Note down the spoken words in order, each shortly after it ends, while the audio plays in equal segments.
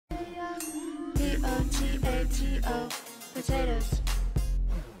P-O, potatoes.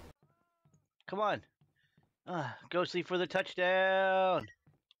 Come on. Go sleep for the touchdown.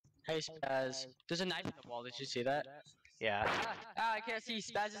 Hey Spaz, there's a knife in the wall. Did you see that? Yeah. I can't see.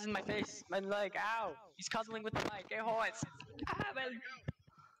 Spaz is in my face. My leg. Ow! He's cuddling with the mic. It hurts. My leg.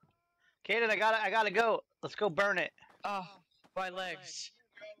 Kaden, I gotta go. Let's go burn it. Oh, my legs.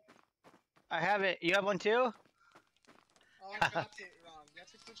 I have it. You have one too? Oh, I dropped it wrong. You have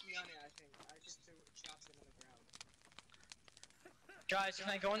to push me on it, I think. I just dropped it on the ground. Guys, can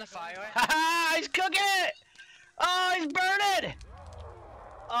I go in the fire? Haha! He's cooking it! Oh, he's burning!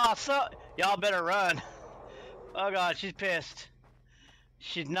 Oh, so y'all better run. Oh god, she's pissed.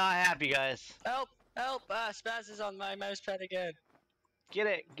 She's not happy, guys. Help! Help! Spaz is on my mouse pad again. Get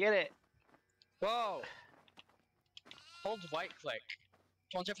it, get it. Whoa! Hold right click.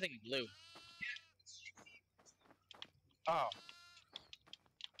 Turns everything blue. Oh.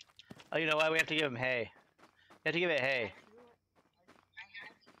 Oh, you know what? We have to give him hay. We have to give it hay.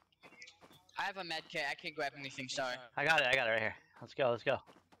 I have a med kit. I can't grab anything. Sorry. I got it right here. Let's go, let's go.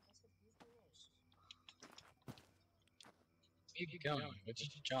 Where you going? Where did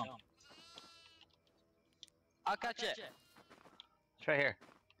you jump? I'll catch it. It's right here.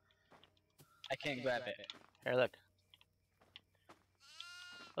 I can't grab it. Here, look.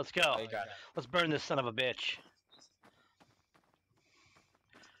 Let's go. Oh, you got it. Let's burn this son of a bitch.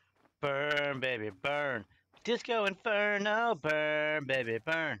 Burn, baby, burn. Disco Inferno, burn, baby,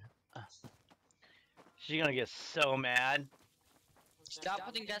 burn. She's gonna get so mad. Stop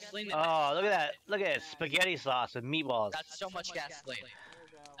putting gasoline in. Oh, look at that. Look at it. Spaghetti sauce with meatballs. That's so much gasoline.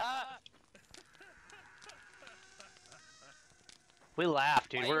 We laugh,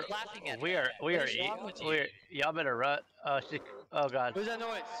 dude. Why are you laughing at We me? are What is wrong with you? y'all better run. Oh, oh god. Who's that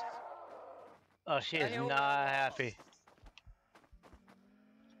noise? Oh, she is Hey, not happy.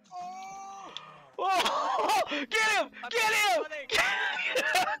 Oh, get him! Get him!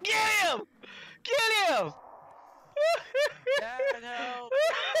 Get him! Get him! Dad, help!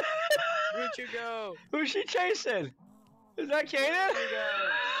 Where'd you go? Who's she chasing? Is that Kaden? Where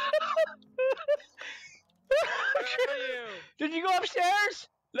are you? Did you go upstairs?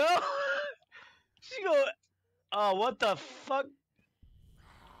 No. She go. Oh, what the fuck?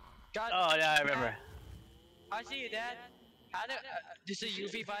 God, Oh yeah, I remember. I see you, Dad. How do does a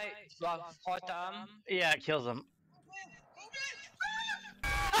UV fight hot Yeah, it kills him.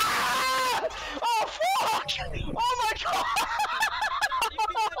 Ah! Oh fuck! Oh my god!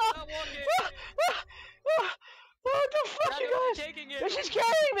 What the fuck, you guys? This is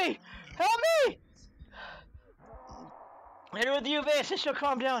carrying me! Help me! Hit her with the UV, so she'll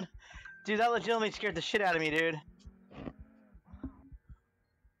calm down. Dude, that legitimately scared the shit out of me, dude.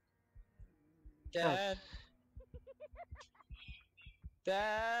 Dad.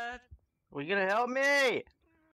 Dad. Are you gonna help me?